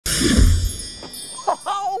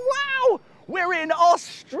we're in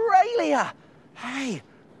Australia. Hey,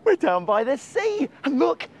 we're down by the sea. And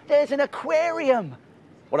look, there's an aquarium.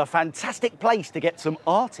 What a fantastic place to get some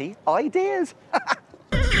arty ideas.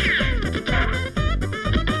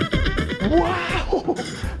 Wow,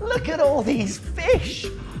 look at all these fish.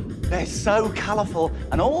 They're so colourful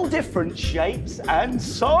and all different shapes and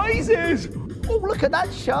sizes. Oh, look at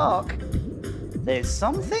that shark. There's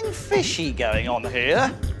something fishy going on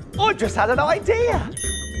here. I've just had an idea.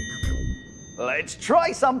 Let's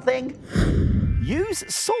try something. Use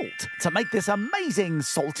salt to make this amazing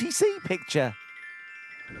salty sea picture.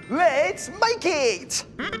 Let's make it.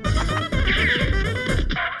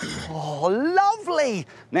 Oh, lovely.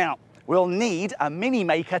 Now, we'll need a mini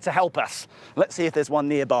maker to help us. Let's see if there's one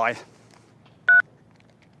nearby.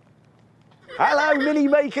 Hello, mini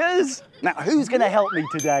makers. Now, who's going to help me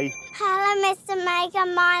today? Hello, Mr. Maker.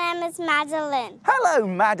 My name is Madeline. Hello,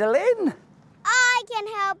 Madeline. I can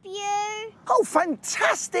help you. Oh,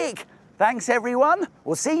 fantastic. Thanks, everyone.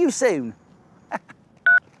 We'll see you soon.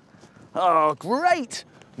 Oh, great.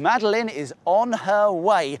 Madeline is on her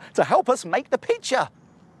way to help us make the picture.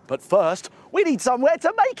 But first, we need somewhere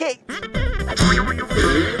to make it.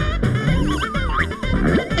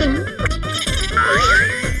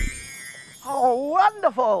 Oh,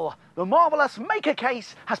 wonderful! The marvellous maker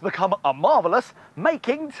case has become a marvellous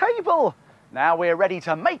making table. Now we're ready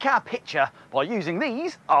to make our picture by using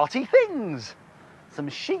these arty things. Some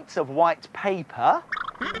sheets of white paper,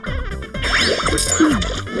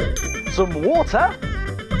 some water,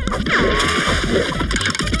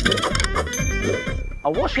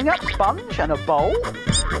 a washing up sponge and a bowl,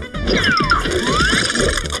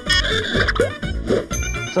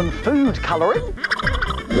 some food colouring,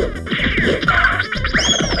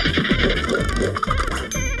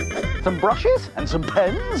 some brushes and some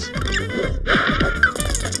pens,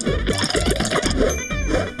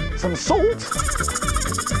 some salt,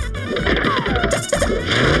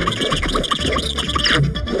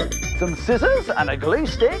 some scissors and a glue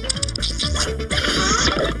stick,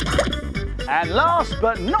 and last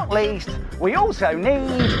but not least, we also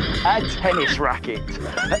need a tennis racket.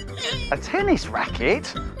 A tennis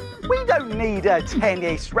racket? We don't need a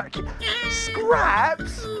tennis racket.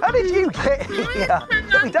 Scraps? How did you get here?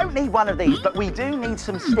 Look, we don't need one of these, but we do need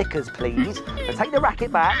some stickers, please. So take the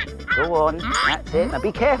racket back. Go on. That's it. Now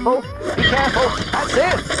be careful. Be careful. That's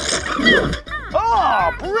it.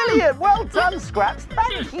 Oh, brilliant. Well done, Scraps.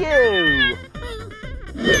 Thank you.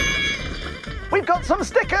 We've got some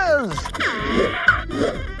stickers.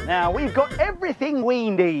 Now, we've got everything we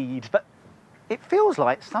need, but it feels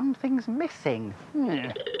like something's missing.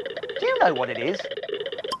 Do you know what it is?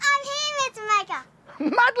 I'm here, Mr. Maker.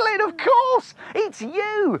 Madeline, of course! It's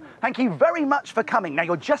you! Thank you very much for coming. Now,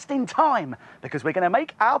 you're just in time, because we're going to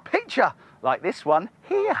make our picture, like this one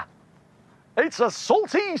here. It's a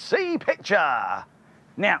salty sea picture.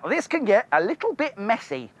 Now, this can get a little bit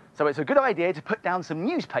messy, so it's a good idea to put down some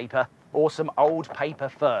newspaper or some old paper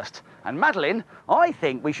first. And Madeline, I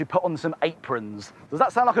think we should put on some aprons. Does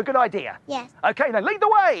that sound like a good idea? Yes. OK, then lead the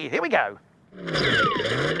way. Here we go.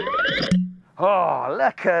 Oh,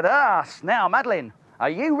 look at us. Now, Madeline, are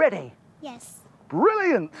you ready? Yes.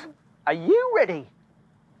 Brilliant. Are you ready?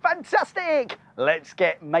 Fantastic. Let's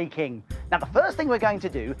get making. Now, the first thing we're going to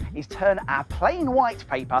do is turn our plain white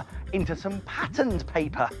paper into some patterned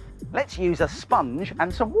paper. Let's use a sponge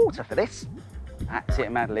and some water for this. That's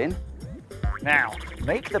it, Madeline. Now,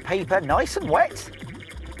 make the paper nice and wet.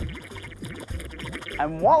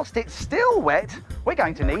 And whilst it's still wet, we're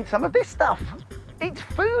going to need some of this stuff. It's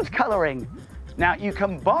food colouring. Now, you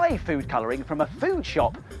can buy food colouring from a food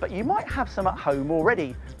shop, but you might have some at home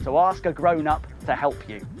already, so ask a grown-up to help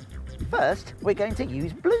you. First, we're going to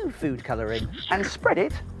use blue food colouring and spread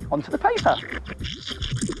it onto the paper.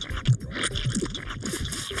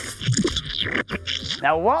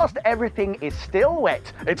 Now, whilst everything is still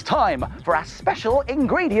wet, it's time for our special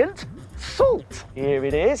ingredient, salt. Here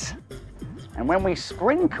it is. And when we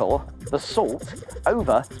sprinkle the salt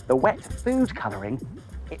over the wet food colouring,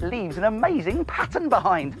 it leaves an amazing pattern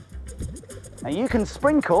behind. Now, you can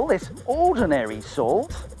sprinkle this ordinary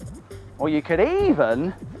salt, or you could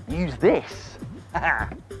even use this.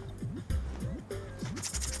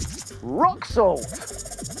 Rock salt.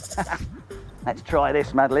 Let's try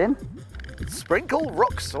this, Madeline. Sprinkle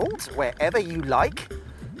rock salt wherever you like.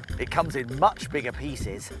 It comes in much bigger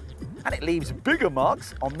pieces and it leaves bigger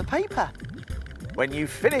marks on the paper. When you've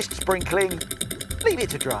finished sprinkling, leave it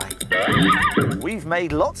to dry. We've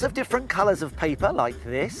made lots of different colours of paper like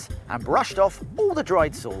this and brushed off all the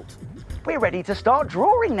dried salt. We're ready to start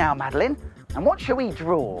drawing now, Madeline. And what shall we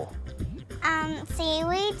draw?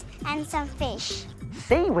 Seaweed and some fish.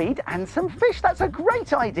 seaweed and some fish. That's a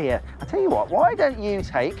great idea. I'll tell you what, why don't you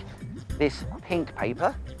take this pink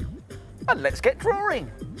paper and let's get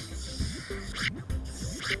drawing.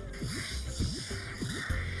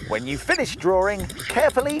 When you finish drawing,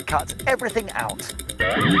 carefully cut everything out.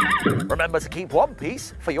 Remember to keep one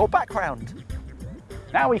piece for your background.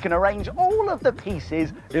 Now we can arrange all of the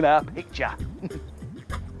pieces in our picture.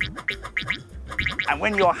 And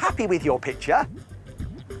when you're happy with your picture,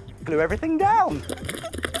 glue everything down.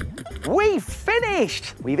 We've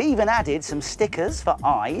finished! We've even added some stickers for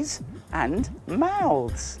eyes and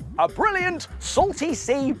mouths. A brilliant salty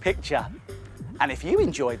sea picture. And if you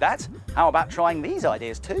enjoyed that, how about trying these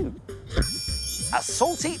ideas too? A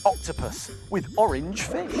salty octopus with orange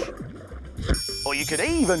fish. Or you could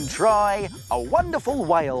even try a wonderful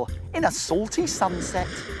whale in a salty sunset.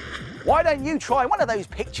 Why don't you try one of those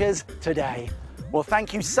pictures today? Well,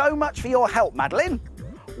 thank you so much for your help, Madeline.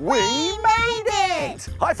 We made it!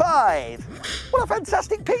 High five! What a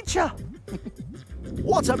fantastic picture!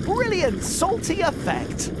 What a brilliant salty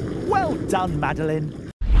effect! Well done, Madeline.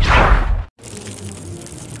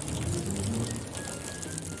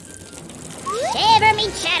 Shiver me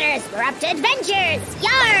chatters, we're up to adventures!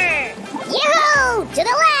 Yar! Yoo-hoo! To the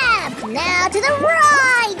left! Now to the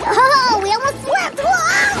right! Oh, we almost slipped!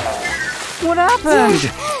 Whoa! What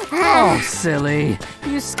happened? Oh, silly.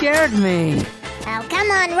 You scared me. Oh, come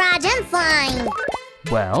on, Raj, I'm fine.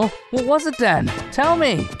 Well, what was it then? Tell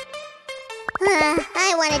me.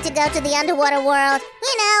 I wanted to go to the underwater world.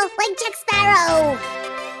 You know, like Jack Sparrow.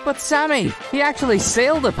 But Sammy, he actually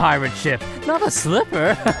sailed a pirate ship, not a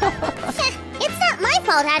slipper. It's not my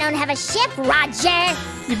fault I don't have a ship, Roger.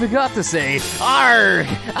 You forgot to say, "Arrgh!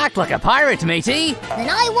 Act like a pirate, matey." Then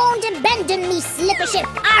I won't abandon me slipper ship,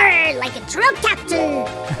 arr, like a true captain.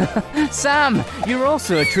 Sam, you're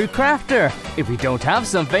also a true crafter. If we don't have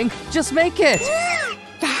something, just make it.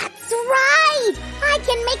 That's right. I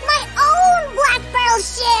can make my own Black Pearl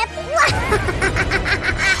ship.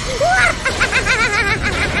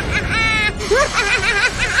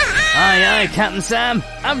 Aye, aye, Captain Sam.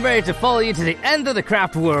 I'm ready to follow you to the end of the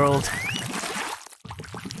craft world.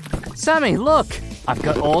 Sammy, look! I've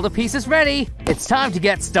got all the pieces ready. It's time to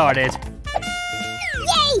get started.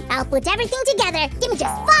 Yay! I'll put everything together. Give me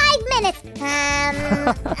just 5 minutes.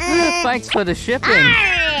 Thanks for the shipping.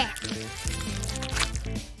 Arr!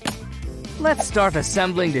 Let's start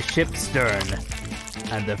assembling the ship's stern.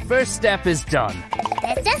 And the first step is done.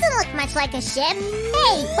 This doesn't look much like a ship.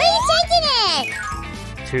 Hey, where are you taking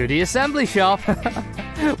it? To the assembly shop.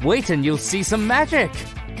 Wait and you'll see some magic.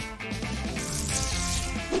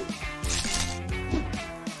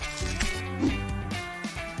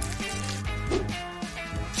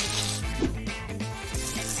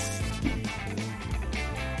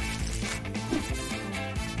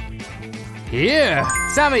 Here,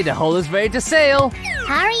 Sammy, the hull is ready to sail.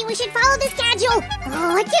 Hurry, we should follow the schedule.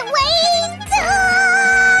 Oh, I can't wait.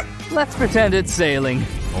 Ah! Let's pretend it's sailing,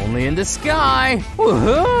 only in the sky.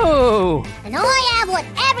 Woohoo! And I have what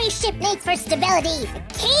every ship needs for stability, the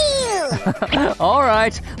keel. All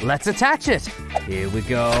right, let's attach it. Here we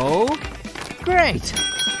go. Great.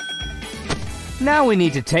 Now we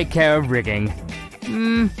need to take care of rigging.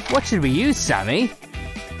 What should we use, Sammy?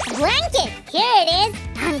 Blanket, here it is.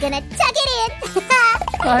 I'm gonna tuck it in.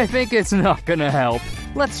 I think it's not gonna help.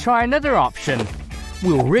 Let's try another option.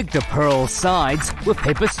 We'll rig the pearl sides with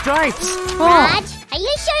paper stripes. Raj, are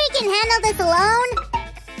you sure you can handle this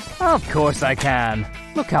alone? Of course I can.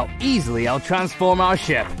 Look how easily I'll transform our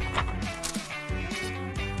ship.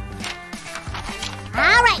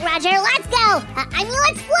 All right, Roger, let's go.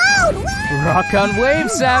 Let's float. Woo! Rock on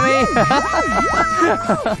waves, Sammy.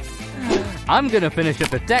 I'm gonna finish up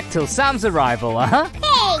the deck till Sam's arrival,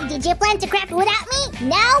 Hey, did you plan to craft without me?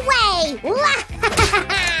 No way.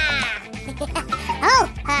 Oh,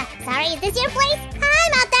 sorry, is this your place?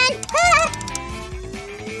 I'm out then.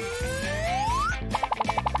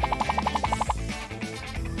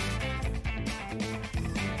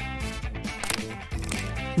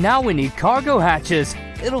 Now we need cargo hatches.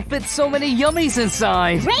 It'll fit so many yummies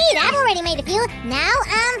inside. Great, I've already made a few. Now,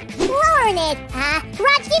 lowering it.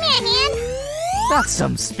 Raj, give me a hand. That's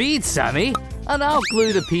some speed, Sammy. And I'll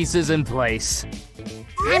glue the pieces in place.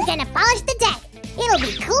 I'm gonna polish the deck. It'll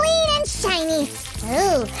be clean and shiny.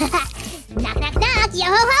 Ooh. Knock, knock, knock.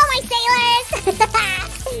 Yo-ho-ho, my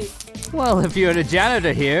sailors. Well, if you're the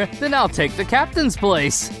janitor here, then I'll take the captain's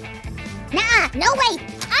place. Nuh-uh, no way.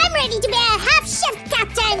 I'm ready to be a half-ship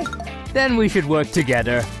captain. Then we should work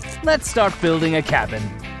together. Let's start building a cabin.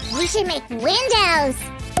 We should make windows.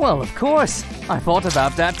 Well, of course. I thought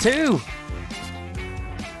about that too.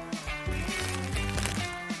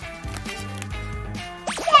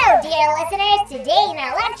 dear listeners. Today in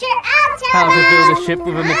our lecture, I'll tell How to build a them ship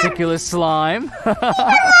with a meticulous slime.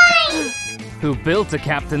 Who built a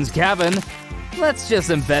captain's cabin? Let's just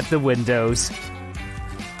embed the windows.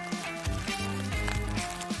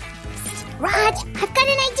 Raj, I've got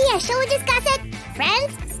an idea. Shall we discuss it?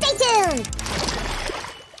 Friends, stay tuned.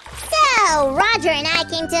 So, Roger and I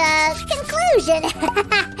came to a conclusion.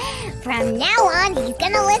 From now on, he's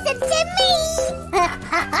gonna listen to me. What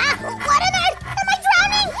on earth? Am I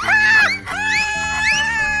drowning?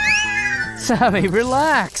 Sammy,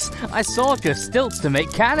 relax. I sawed your stilts to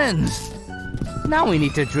make cannons. Now we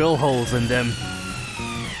need to drill holes in them.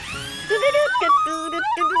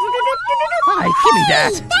 Hi, give me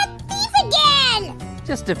that. That thief again!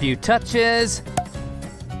 Just a few touches.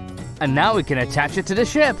 And now we can attach it to the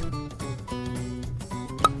ship.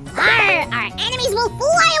 Arr, our enemies will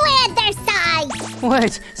fly away at their sides!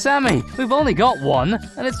 Wait, Sammy, we've only got one,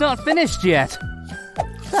 and it's not finished yet.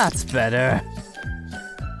 That's better.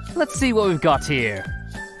 Let's see what we've got here.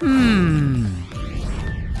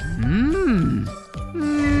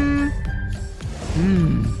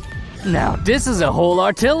 Now this is a whole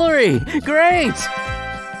artillery. Great!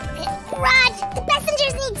 Raj, the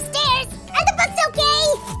passengers need stairs. Are the books okay?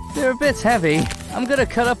 They're a bit heavy. I'm gonna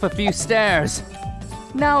cut up a few stairs.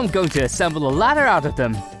 Now I'm going to assemble a ladder out of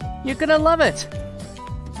them. You're gonna love it.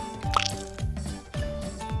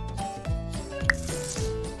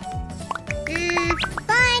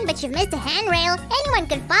 Fine, but you've missed a handrail. Anyone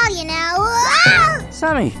could fall, you know. Whoa!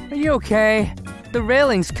 Sammy, are you okay? The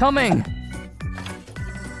railing's coming.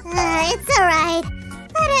 It's alright.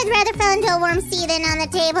 But I'd rather fall into a warm seat than on the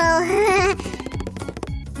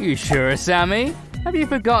table. You sure, Sammy? Have you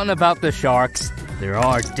forgotten about the sharks? There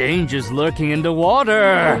are dangers lurking in the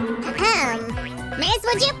water. Miss,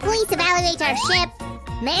 would you please evaluate our ship?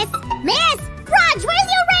 Miss? Raj, where's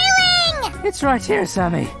your railing? It's right here,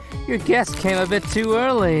 Sammy. Your guest came a bit too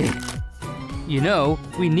early. You know,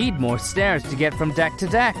 we need more stairs to get from deck to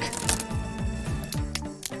deck.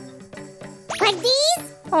 Like these?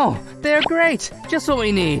 Oh, they're great. Just what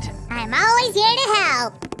we need. I'm always here to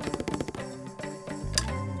help.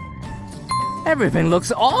 Everything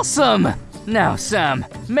looks awesome. Now, Sam,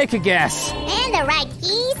 make a guess. And the right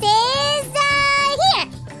piece is, here.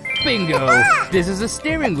 Bingo! This is a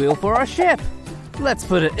steering wheel for our ship. Let's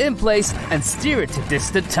put it in place and steer it to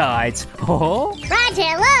distant tides. Oh!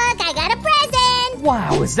 Roger, look, I got a present.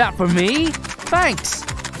 Wow, is that for me? Thanks.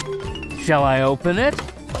 Shall I open it?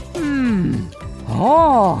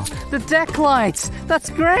 Oh, the deck lights. That's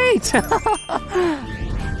great.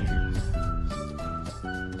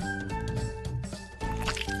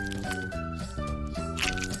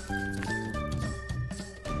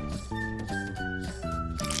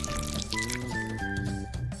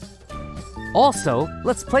 Also,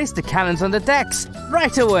 let's place the cannons on the decks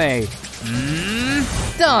right away.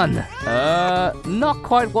 Done. Not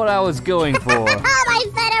quite what I was going for. Oh, my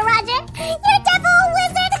feta, Roger. You're devil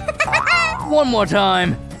wizard. One more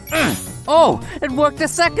time. Oh, it worked a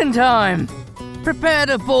second time. Prepare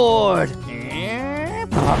to board.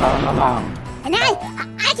 And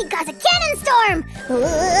I can cause a cannon storm.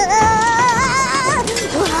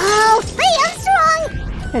 Whoa, hey, I'm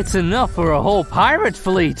strong. It's enough for a whole pirate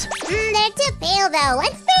fleet. They're too pale, though.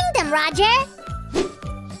 Let's bring them, Roger.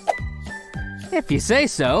 If you say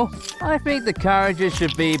so, I think the carriages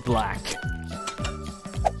should be black.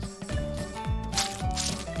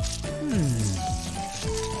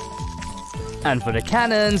 And for the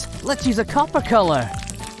cannons, let's use a copper color.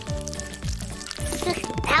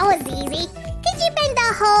 That was easy. Could you paint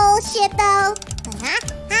the whole ship, though?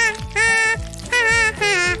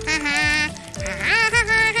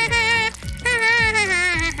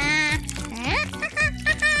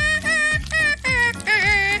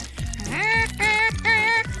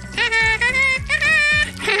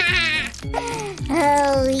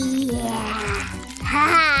 Oh, yeah.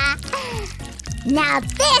 Now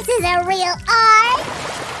this is a real art.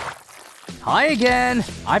 Hi again.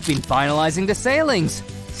 I've been finalizing the sailings.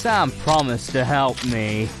 Sam promised to help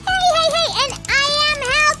me. Hey, and I am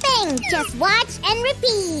helping. Just watch and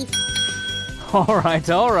repeat. All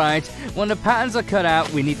right. When the patterns are cut out,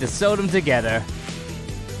 we need to sew them together.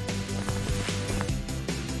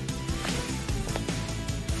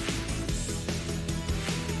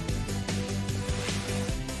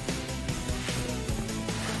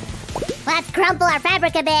 Let's crumple our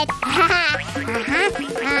fabric a bit.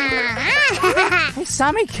 Hey,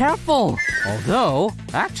 Sammy, careful. Although,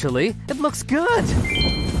 actually, it looks good.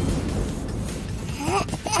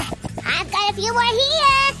 I've got a few more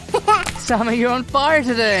here. Sammy, you're on fire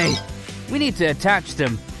today. We need to attach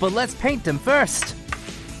them, but let's paint them first.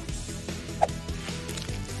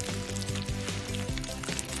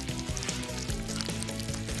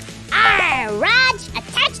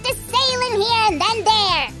 and then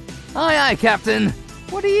there. Aye, Captain.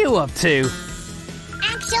 What are you up to?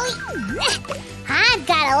 Actually, I've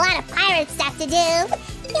got a lot of pirate stuff to do.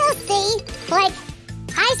 You'll see. Like,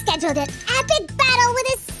 I scheduled an epic battle with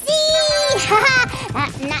a sea.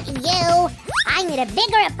 Not you. I need a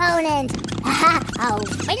bigger opponent. Oh,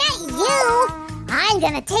 but not you. I'm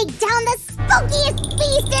gonna take down the spookiest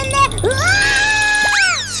beast in there.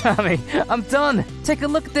 Sammy, I'm done. Take a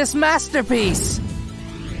look at this masterpiece.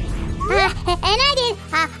 And I did.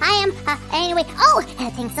 Anyway. Oh,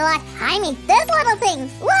 thanks a lot. I made this little thing.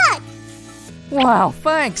 Look. Wow,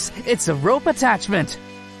 thanks. It's a rope attachment.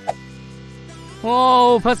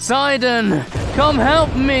 Oh, Poseidon, come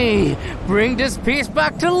help me. Bring this piece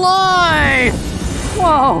back to life.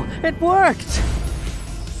 Whoa, it worked.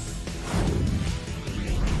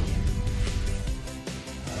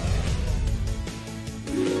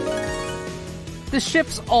 The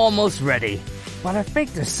ship's almost ready, but I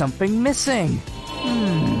think there's something missing.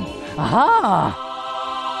 Aha!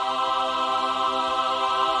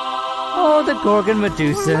 Oh, the Gorgon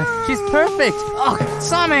Medusa. She's perfect. Oh,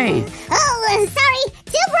 Sammy! Oh, sorry.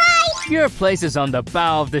 Too bright. Your place is on the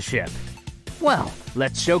bow of the ship. Well,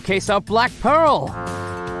 let's showcase our Black Pearl.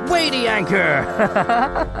 Weighty anchor!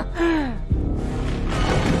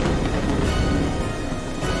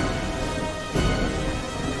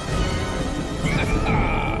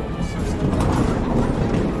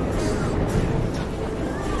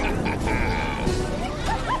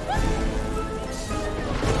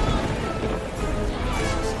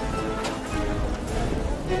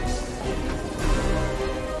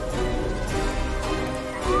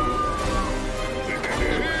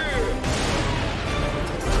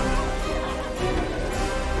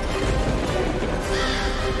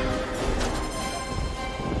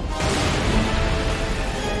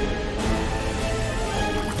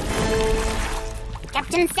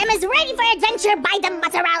 Captain Sim is ready for adventure by the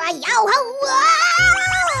mozzarella. Yo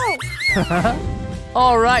ho!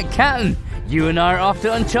 All right, Captain. You and I are off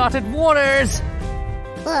to uncharted waters.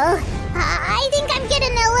 I think I'm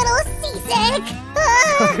getting a little seasick.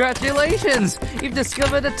 Congratulations! You've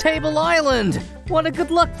discovered a table island. What a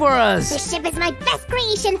good luck for us. This ship is my best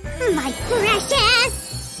creation. My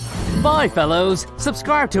precious. Bye, fellows.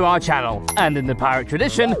 Subscribe to our channel. And in the pirate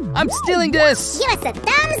tradition, I'm stealing this. Give us a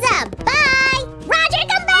thumbs up. Bye. Roger,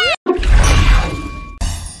 come back.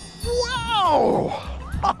 Whoa!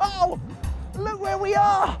 Oh, look where we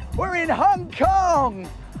are. We're in Hong Kong.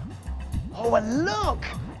 Oh, and look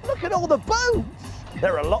at all the boats.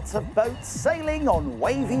 There are lots of boats sailing on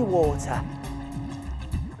wavy water.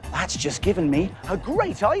 That's just given me a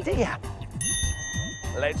great idea.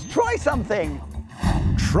 Let's try something.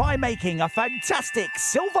 Try making a fantastic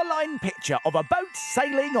silver line picture of a boat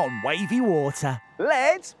sailing on wavy water.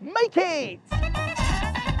 Let's make it.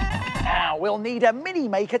 Now we'll need a mini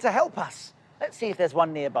maker to help us. Let's see if there's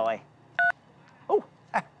one nearby. Oh,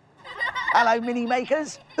 hello mini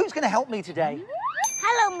makers. Who's going to help me today?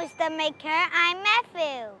 Hello, Mr. Maker. I'm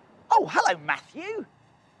Matthew. Oh, hello Matthew.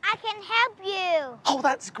 I can help you. Oh,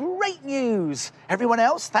 that's great news. Everyone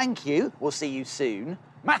else, thank you. We'll see you soon.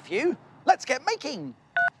 Matthew, let's get making.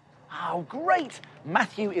 Oh, great.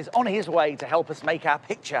 Matthew is on his way to help us make our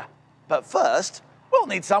picture. But first, we'll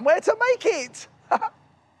need somewhere to make it.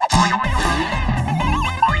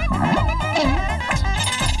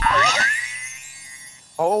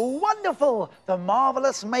 Oh, wonderful. The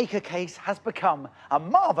marvellous maker case has become a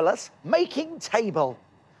marvellous making table.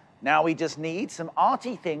 Now we just need some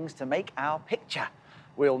arty things to make our picture.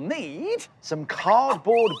 We'll need some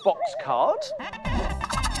cardboard box cards,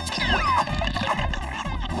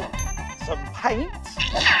 some paint,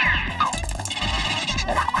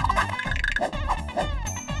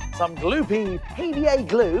 some gloopy PVA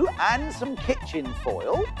glue and some kitchen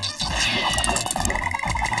foil,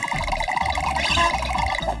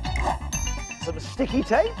 some sticky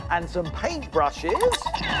tape and some paint brushes,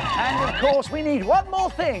 and of course we need one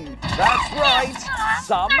more thing. That's right,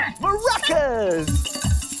 some maracas.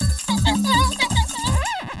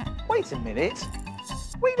 Wait a minute.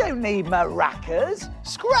 We don't need maracas.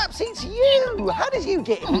 Scraps, it's you. How did you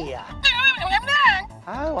get here?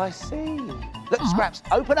 Oh, I see. Look, Scraps,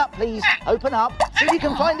 open up, please. Open up. See if you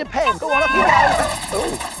can find a pen. Go on, up you go.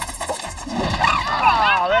 Oh.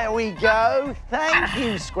 Ah, there we go. Thank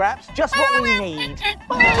you, Scraps. Just what we need.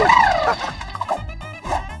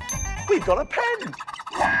 We've got a pen.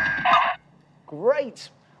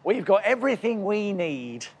 Great. We've got everything we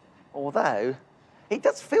need. Although, it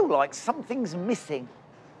does feel like something's missing.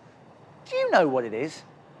 Do you know what it is?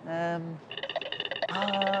 Hi,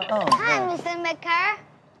 Mr. Maker.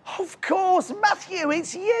 Of course, Matthew,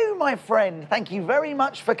 it's you, my friend. Thank you very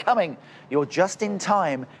much for coming. You're just in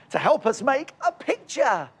time to help us make a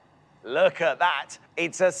picture. Look at that.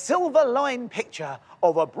 It's a silver line picture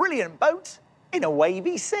of a brilliant boat in a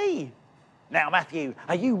wavy sea. Now, Matthew,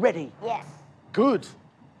 are you ready? Yes. Good.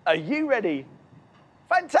 Are you ready?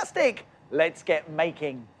 Fantastic. Let's get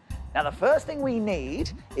making. Now, the first thing we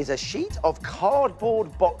need is a sheet of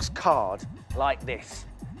cardboard box card like this.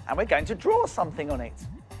 And we're going to draw something on it.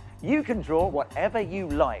 You can draw whatever you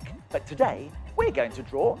like, but today we're going to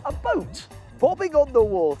draw a boat bobbing on the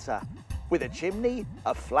water with a chimney,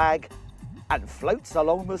 a flag, and floats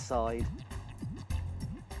along the side.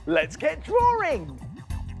 Let's get drawing.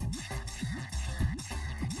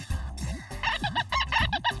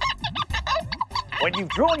 When you've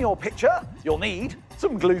drawn your picture, you'll need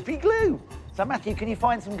some gloopy glue. So, Matthew, can you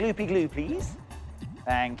find some gloopy glue, please?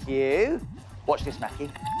 Thank you. Watch this, Matthew.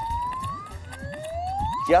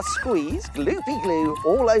 Just squeeze gloopy glue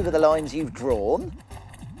all over the lines you've drawn.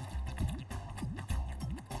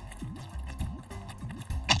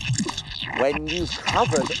 When you've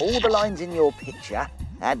covered all the lines in your picture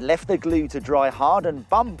and left the glue to dry hard and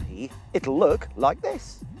bumpy, it'll look like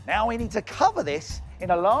this. Now we need to cover this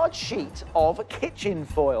in a large sheet of kitchen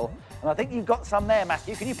foil. And I think you've got some there,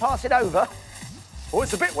 Matthew. Can you pass it over? Oh,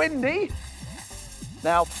 it's a bit windy.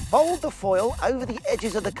 Now fold the foil over the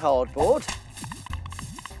edges of the cardboard.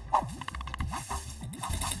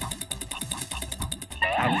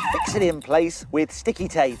 And fix it in place with sticky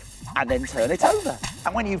tape, and then turn it over.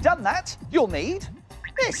 And when you've done that, you'll need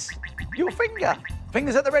this, your finger.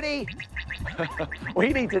 Fingers at the ready. We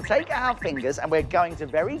need to take our fingers and we're going to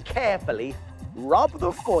very carefully rub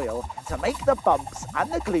the foil to make the bumps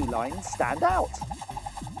and the glue lines stand out.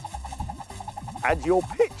 And your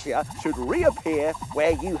picture should reappear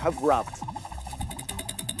where you have rubbed.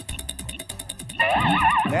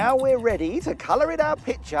 Now we're ready to colour in our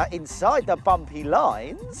picture inside the bumpy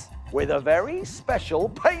lines with a very special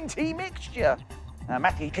painty mixture. Now,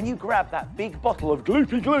 Matthew, can you grab that big bottle of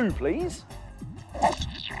gloopy glue, please?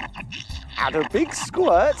 Add a big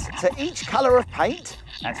squirt to each colour of paint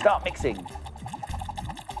and start mixing.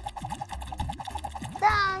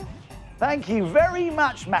 Done. Thank you very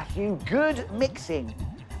much, Matthew. Good mixing.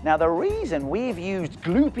 Now, the reason we've used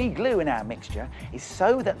gloopy glue in our mixture is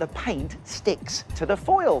so that the paint sticks to the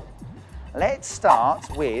foil. Let's start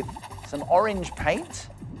with some orange paint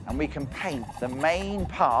and we can paint the main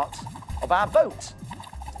part of our boat.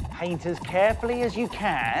 Paint as carefully as you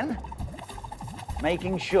can,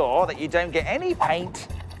 making sure that you don't get any paint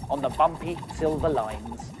on the bumpy silver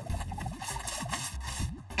lines.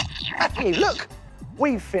 Matthew, look,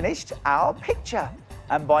 we've finished our picture.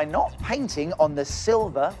 And by not painting on the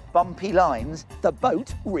silver bumpy lines, the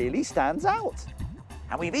boat really stands out.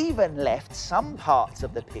 And we've even left some parts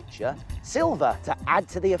of the picture silver to add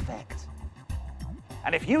to the effect.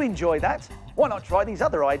 And if you enjoy that, why not try these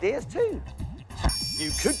other ideas too?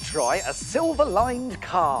 You could try a silver-lined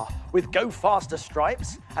car with go faster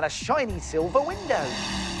stripes and a shiny silver window.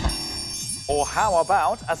 Or how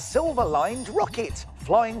about a silver-lined rocket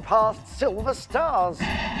flying past silver stars?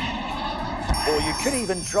 Or you could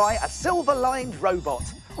even try a silver-lined robot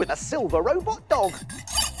with a silver robot dog.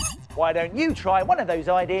 Why don't you try one of those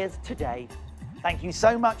ideas today? Thank you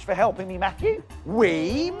so much for helping me, Matthew.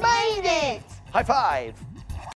 We made it! High five!